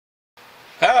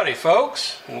Howdy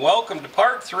folks, and welcome to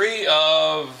part 3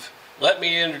 of Let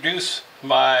Me Introduce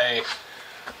My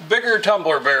Bigger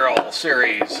Tumbler Barrel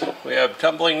series. We have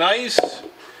Tumbling Gneiss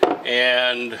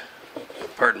and,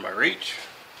 pardon my reach,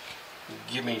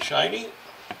 Gimme Shiny.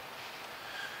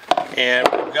 And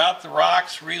we've got the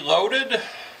rocks reloaded.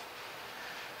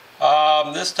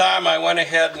 This time I went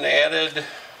ahead and added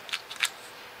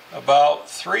about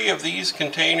 3 of these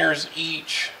containers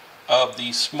each of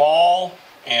the small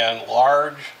and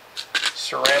large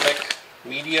ceramic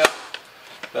media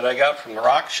that I got from the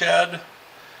rock shed,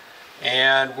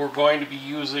 and we're going to be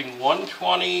using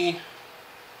 120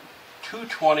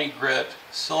 220 grit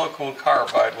silicone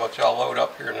carbide, which I'll load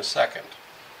up here in a second.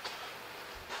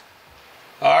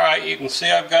 Alright, you can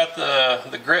see I've got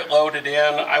the grit loaded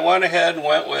in. I went ahead and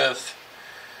went with,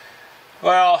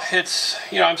 well, it's,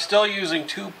 I'm still using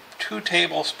two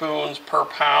tablespoons per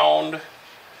pound.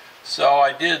 So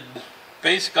I did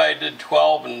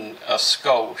 12 and a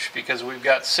skosh because we've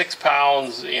got 6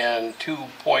 pounds in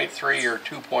 2.3 or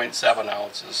 2.7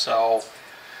 ounces. So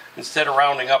instead of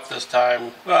rounding up this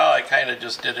time, well, I kind of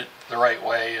just did it the right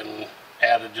way and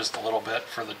added just a little bit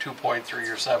for the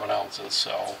 2.3 or 7 ounces.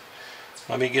 So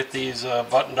let me get these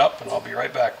buttoned up and I'll be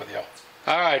right back with you.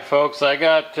 Alright folks, I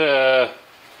got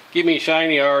Gimme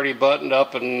Shiny already buttoned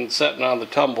up and setting on the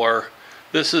tumbler.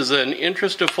 This is an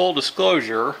interest of full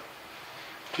disclosure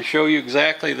to show you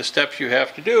exactly the steps you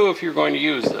have to do if you're going to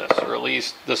use this, or at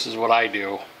least this is what I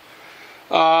do.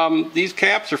 These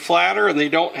caps are flatter and they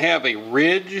don't have a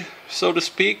ridge, so to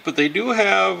speak, but they do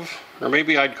have, or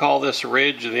maybe I'd call this a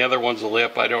ridge and the other one's a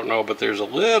lip, I don't know, but there's a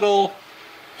little,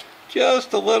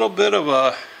 just a little bit of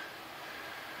a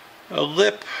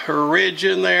lip or ridge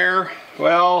in there.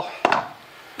 Well,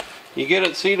 you get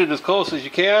it seated as close as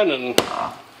you can, and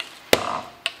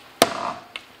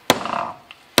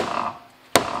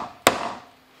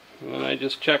I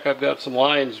just check I've got some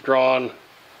lines drawn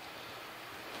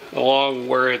along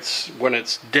where when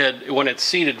it's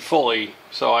seated fully,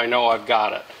 so I know I've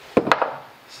got it.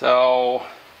 So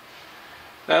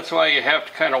that's why you have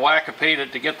to kind of whack-a-pate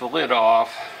it to get the lid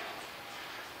off.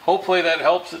 Hopefully that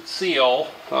helps it seal.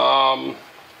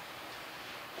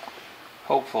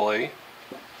 Hopefully.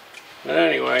 But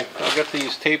anyway, I'll get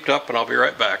these taped up and I'll be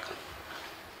right back.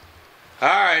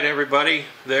 Alright everybody,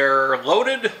 they're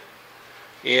loaded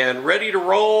and ready to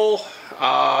roll.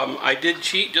 I did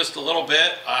cheat just a little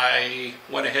bit. I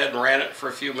went ahead and ran it for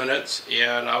a few minutes,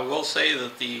 and I will say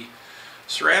that the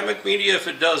ceramic media, if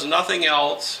it does nothing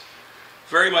else,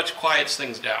 very much quiets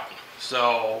things down.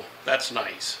 So that's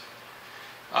nice.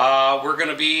 We're going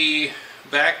to be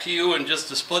back to you in just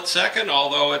a split second,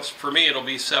 although for me it'll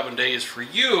be 7 days. For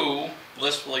you,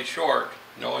 blissfully short.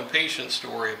 No impatience to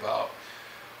worry about.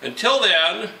 Until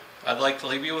then, I'd like to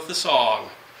leave you with a song.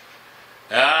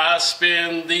 I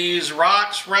spin these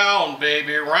rocks round,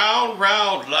 baby, round,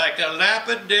 round, like a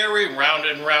lapidary, round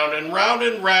and round and round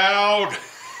and round.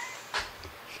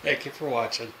 Thank you for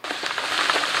watching.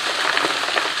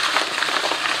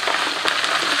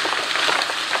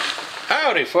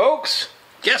 Howdy, folks.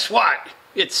 Guess what?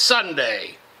 It's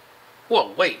Sunday.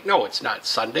 Well, wait, no, it's not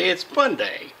Sunday, it's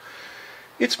Monday.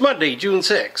 It's Monday, June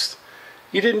 6th.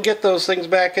 You didn't get those things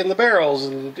back in the barrels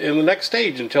in the next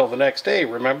stage until the next day,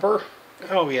 remember?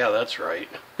 Oh yeah, that's right.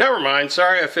 Never mind,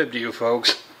 sorry I fibbed to you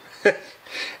folks.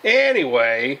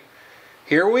 Anyway,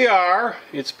 here we are.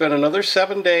 It's been another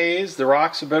 7 days. The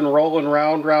rocks have been rolling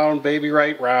round, round, baby,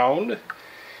 right round.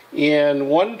 In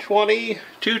 120,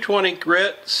 220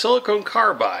 grit silicone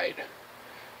carbide.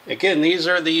 Again, these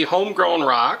are the homegrown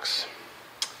rocks.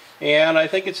 And I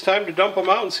think it's time to dump them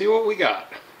out and see what we got.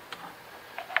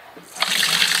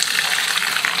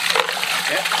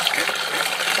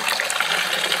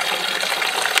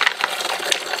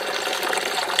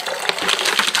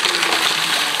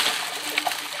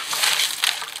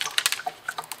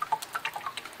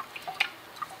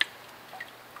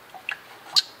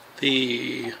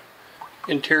 The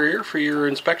interior for your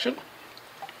inspection.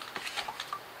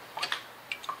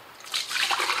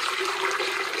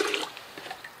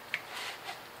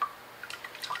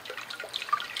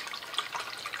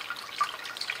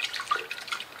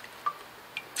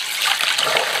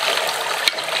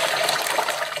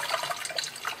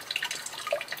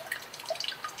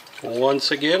 Once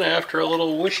again, after a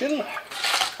little wishing.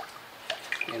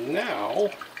 And now,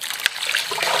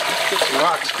 let's get some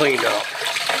rocks cleaned up.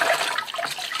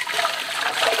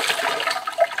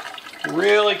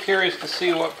 Really curious to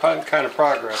see what kind of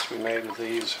progress we made with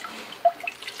these.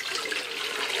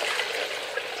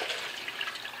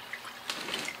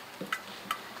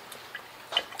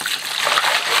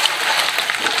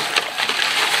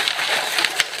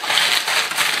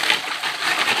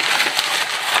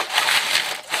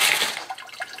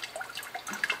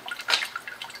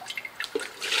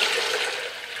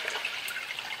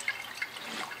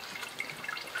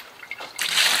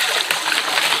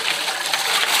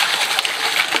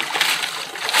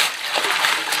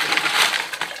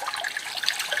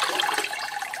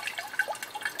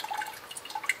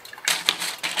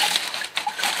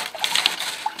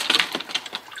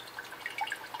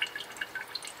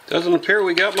 Doesn't appear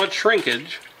we got much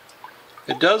shrinkage.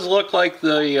 It does look like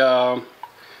the,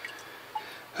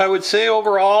 I would say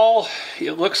overall,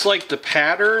 it looks like the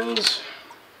patterns,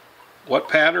 what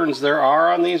patterns there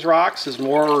are on these rocks is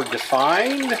more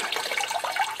defined.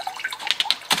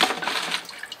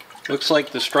 Looks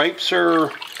like the stripes are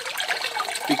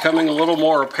becoming a little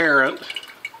more apparent.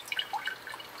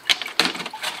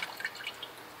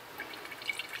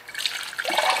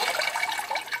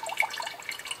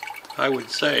 I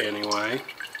would say anyway.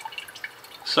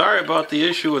 Sorry about the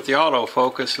issue with the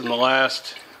autofocus in the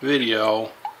last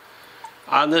video.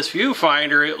 On this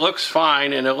viewfinder it looks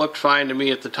fine, and it looked fine to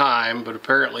me at the time, but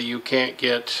apparently you can't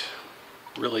get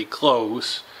really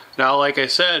close. Now, like I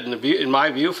said, in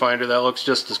my viewfinder that looks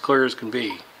just as clear as can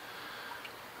be.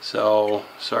 So,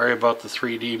 sorry about the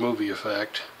 3D movie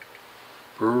effect.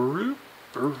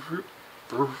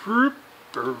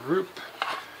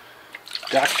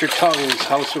 Dr. Tongue's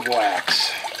House of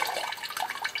Wax.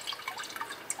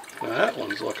 Now that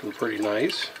one's looking pretty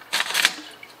nice.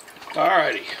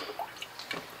 Alrighty.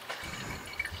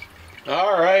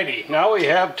 Alrighty, now we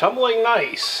have Tumbling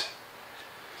Gneiss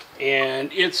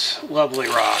and its lovely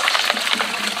rocks.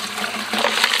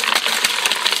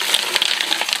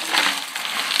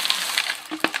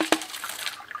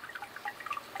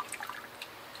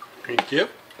 Thank you.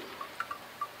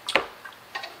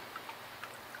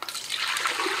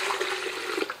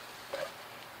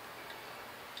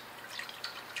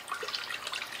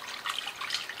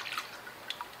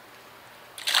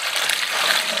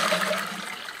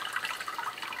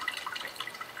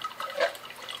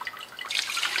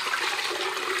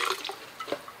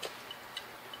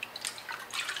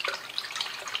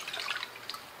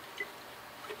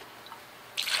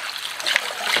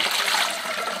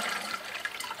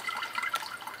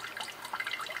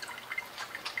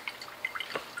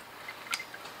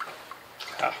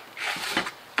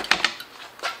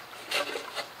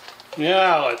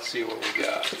 Now let's see what we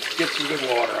got. Get some good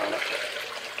water on it.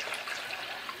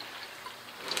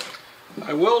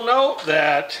 I will note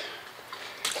that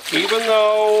even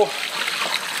though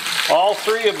all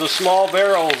three of the small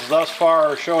barrels thus far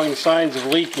are showing signs of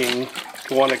leaking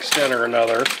to one extent or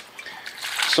another,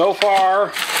 so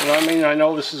far, and I mean I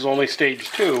know this is only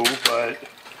stage 2, but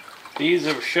these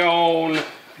have shown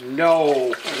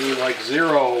no, I mean like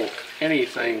zero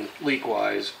anything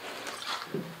leak-wise,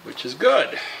 which is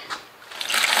good.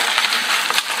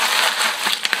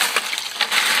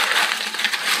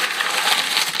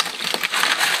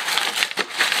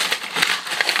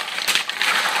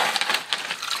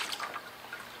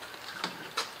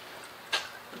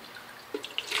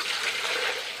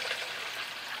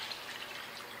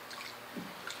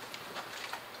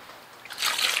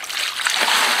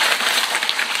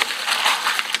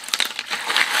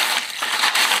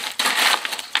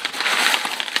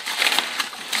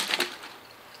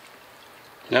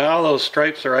 Now those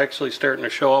stripes are actually starting to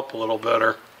show up a little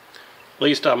better, at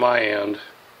least on my end.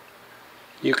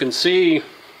 You can see,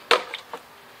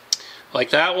 like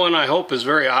that one I hope is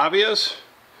very obvious,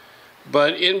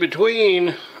 but in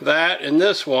between that and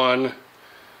this one,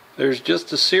 there's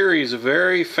just a series of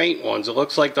very faint ones. It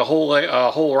looks like the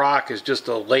whole rock is just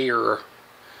a layer,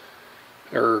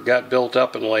 or got built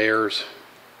up in layers.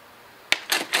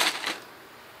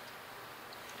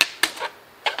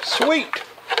 Sweet!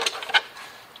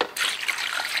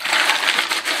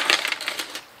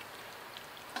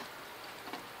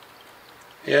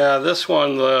 Yeah, this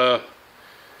one,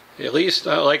 at least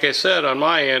like I said on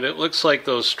my end, it looks like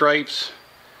those stripes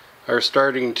are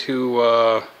starting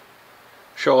to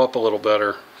show up a little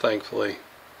better, thankfully.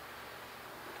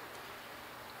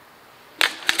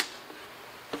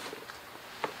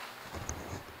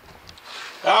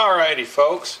 Alrighty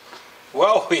folks,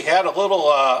 well, we had a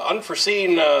little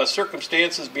unforeseen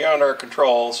circumstances beyond our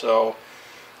control, so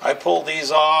I pulled these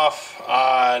off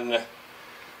on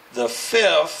the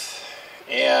 5th,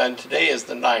 and today is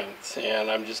the 9th,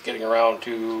 and I'm just getting around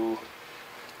to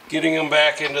getting them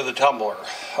back into the tumbler.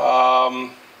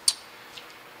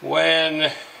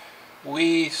 When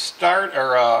we start,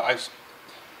 or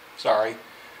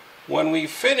when we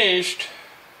finished,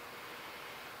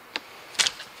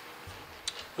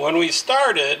 when we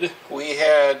started, we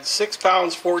had 6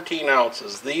 pounds 14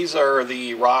 ounces. These are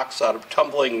the rocks out of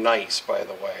Tumbling Gneiss, by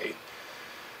the way.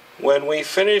 When we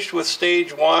finished with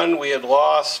stage 1, we had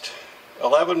lost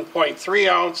 11.3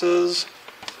 ounces.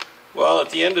 Well,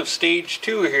 at the end of stage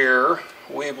 2 here,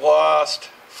 we've lost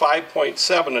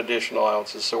 5.7 additional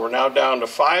ounces. So we're now down to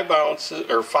 5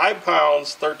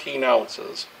 pounds 13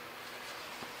 ounces.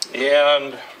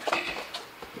 And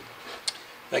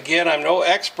again, I'm no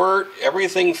expert.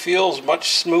 Everything feels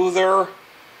much smoother.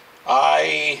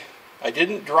 I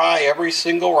didn't dry every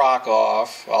single rock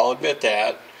off, I'll admit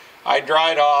that. I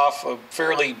dried off a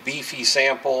fairly beefy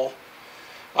sample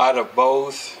out of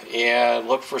both and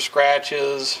looked for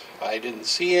scratches. I didn't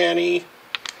see any.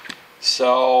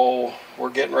 So we're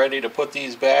getting ready to put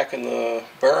these back in the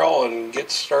barrel and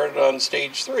get started on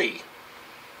stage 3.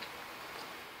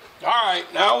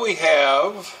 Alright, now we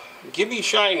have Gimme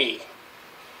Shiny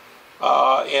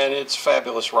and its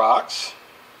fabulous rocks.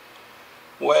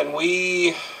 When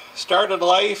we started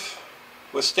life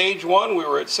with stage 1, we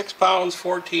were at 6 pounds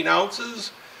 14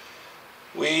 ounces.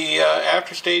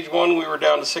 After stage 1, we were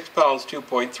down to 6 pounds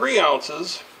 2.3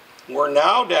 ounces. We're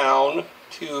now down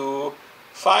to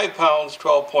 5 pounds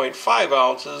 12.5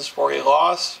 ounces for a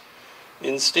loss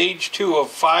in stage 2 of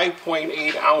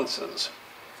 5.8 ounces.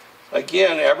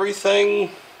 Again, everything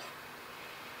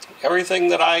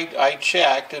that I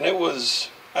checked, and I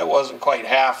wasn't quite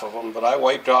half of them, but I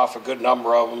wiped off a good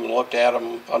number of them and looked at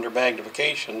them under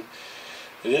magnification.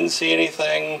 I didn't see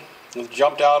anything that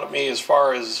jumped out at me as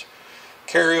far as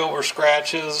carryover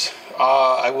scratches.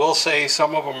 I will say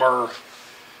some of them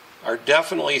are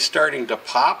definitely starting to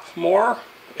pop more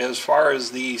as far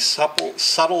as the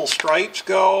subtle stripes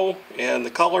go and the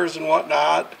colors and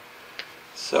whatnot.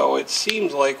 So it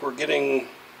seems like we're getting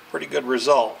pretty good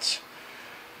results.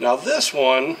 Now this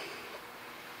one,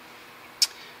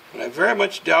 and I very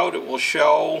much doubt it will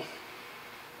show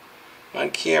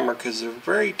on camera because they're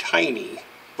very tiny,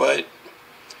 but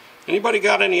anybody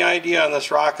got any idea on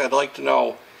this rock? I'd like to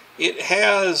know. It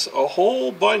has a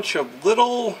whole bunch of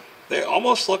little, they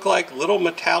almost look like little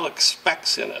metallic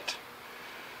specks in it.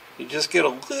 You just get a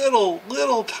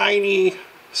little tiny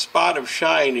spot of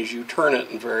shine as you turn it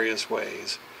in various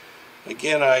ways.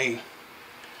 Again,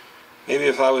 maybe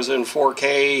if I was in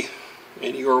 4K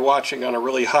and you were watching on a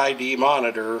really high D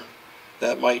monitor,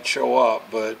 that might show up,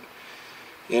 but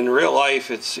in real life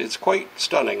it's quite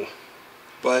stunning.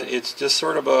 But it's just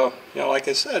sort of a, like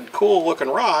I said, cool looking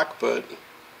rock, but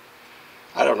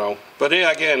I don't know. But yeah,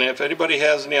 again, if anybody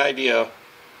has any idea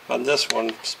on this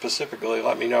one specifically,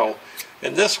 let me know.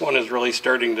 And this one is really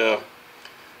starting to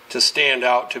stand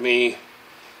out to me.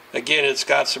 Again, it's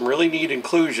got some really neat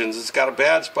inclusions. It's got a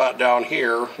bad spot down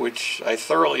here, which I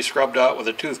thoroughly scrubbed out with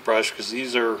a toothbrush because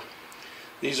these are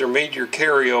major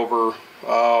carryover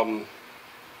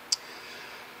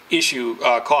issue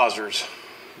causers.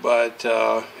 But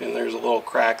and there's a little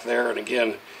crack there, and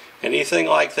again, anything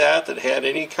like that had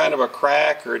any kind of a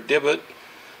crack or a divot,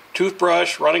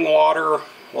 toothbrush, running water,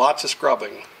 lots of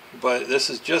scrubbing. But this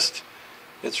is just,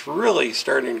 it's really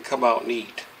starting to come out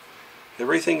neat.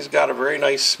 Everything's got a very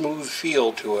nice smooth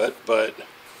feel to it, but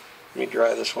let me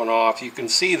dry this one off. You can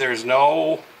see there's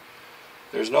no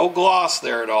gloss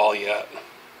there at all yet.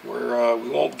 We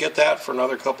won't get that for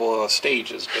another couple of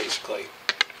stages, basically.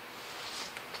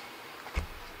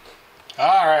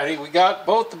 Alrighty, we got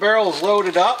both the barrels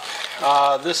loaded up.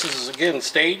 This is, again,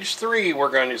 stage 3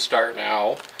 we're going to start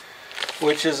now,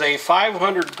 which is a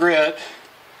 500 grit.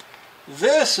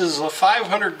 This is a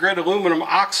 500 grit aluminum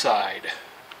oxide.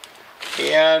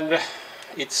 And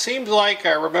it seems like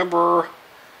I remember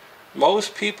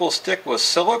most people stick with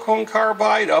silicone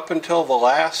carbide up until the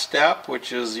last step,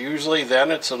 which is usually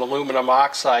then it's an aluminum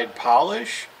oxide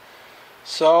polish.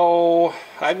 So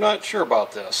I'm not sure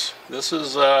about this. This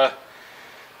is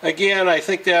again, I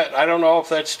think that, I don't know if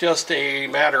that's just a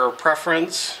matter of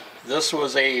preference. This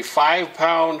was a 5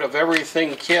 pound of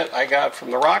everything kit I got from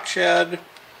the Rock Shed,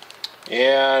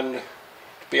 and to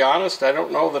be honest, I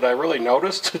don't know that I really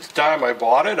noticed at the time I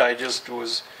bought it.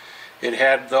 It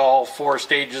had all 4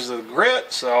 stages of the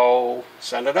grit, so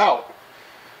send it out.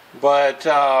 But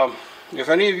if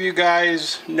any of you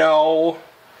guys know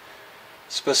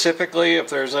specifically if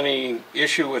there's any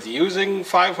issue with using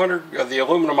 500 of the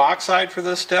aluminum oxide for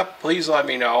this step, please let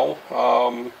me know.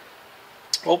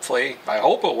 Hopefully, I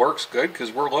hope it works good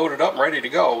because we're loaded up and ready to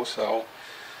go. So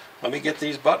let me get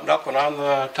these buttoned up and on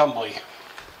the tumbly.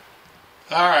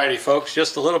 Alrighty folks,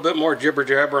 just a little bit more jibber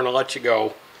jabber and I'll let you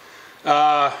go.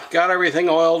 Got everything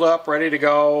oiled up, ready to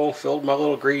go, filled my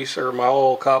little greaser, my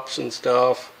oil cups and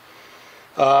stuff.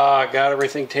 Got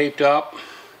everything taped up.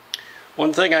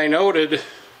 One thing I noted,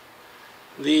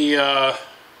 my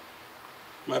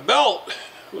belt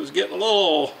was getting a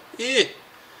little, This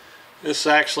is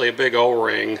actually a big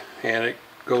O-ring, and it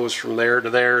goes from there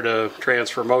to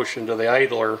transfer motion to the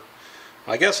idler.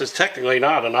 I guess it's technically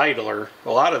not an idler.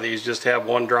 A lot of these just have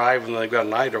one drive and they've got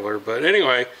an idler. But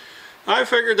anyway, I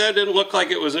figured that didn't look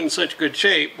like it was in such good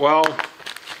shape. Well,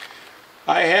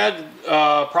 I had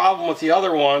a problem with the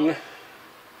other one.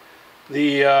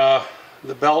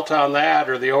 The belt on that,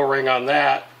 or the O-ring on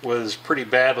that, was pretty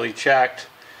badly checked.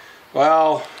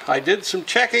 Well, I did some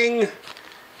checking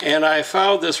and I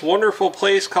found this wonderful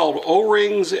place called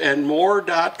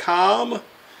oringsandmore.com,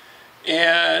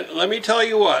 and let me tell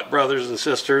you what, brothers and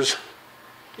sisters,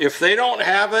 if they don't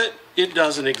have it, it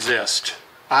doesn't exist.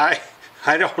 I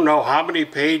don't know how many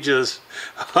pages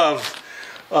of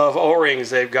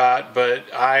O-rings they've got, but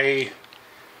I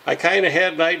kind of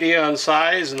had an idea on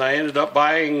size, and I ended up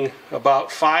buying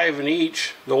about 5 in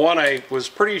each. The one I was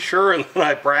pretty sure, and then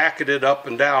I bracketed up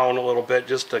and down a little bit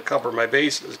just to cover my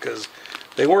bases because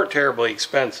they weren't terribly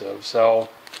expensive. So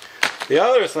the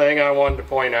other thing I wanted to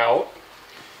point out,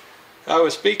 I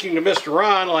was speaking to Mr.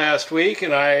 Ron last week,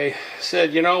 and I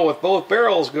said, you know, with both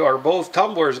barrels or both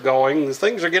tumblers going,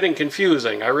 things are getting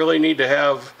confusing. I really need to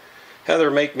have Heather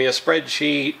make me a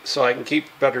spreadsheet so I can keep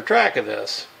better track of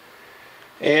this.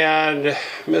 And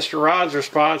Mr. Ron's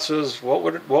response is, what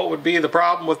would be the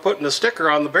problem with putting a sticker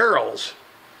on the barrels,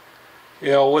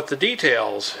 you know, with the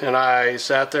details? And I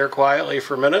sat there quietly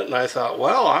for a minute and I thought,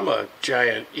 well, I'm a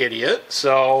giant idiot.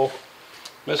 So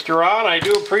Mr. Ron, I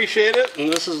do appreciate it,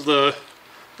 and this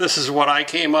is what I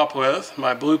came up with,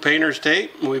 my blue painter's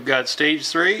tape. We've got stage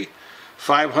 3,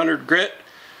 500 grit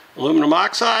aluminum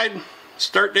oxide,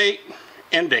 start date,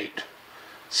 end date.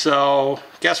 So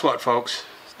guess what, folks?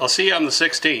 I'll see you on the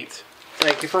 16th.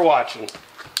 Thank you for watching.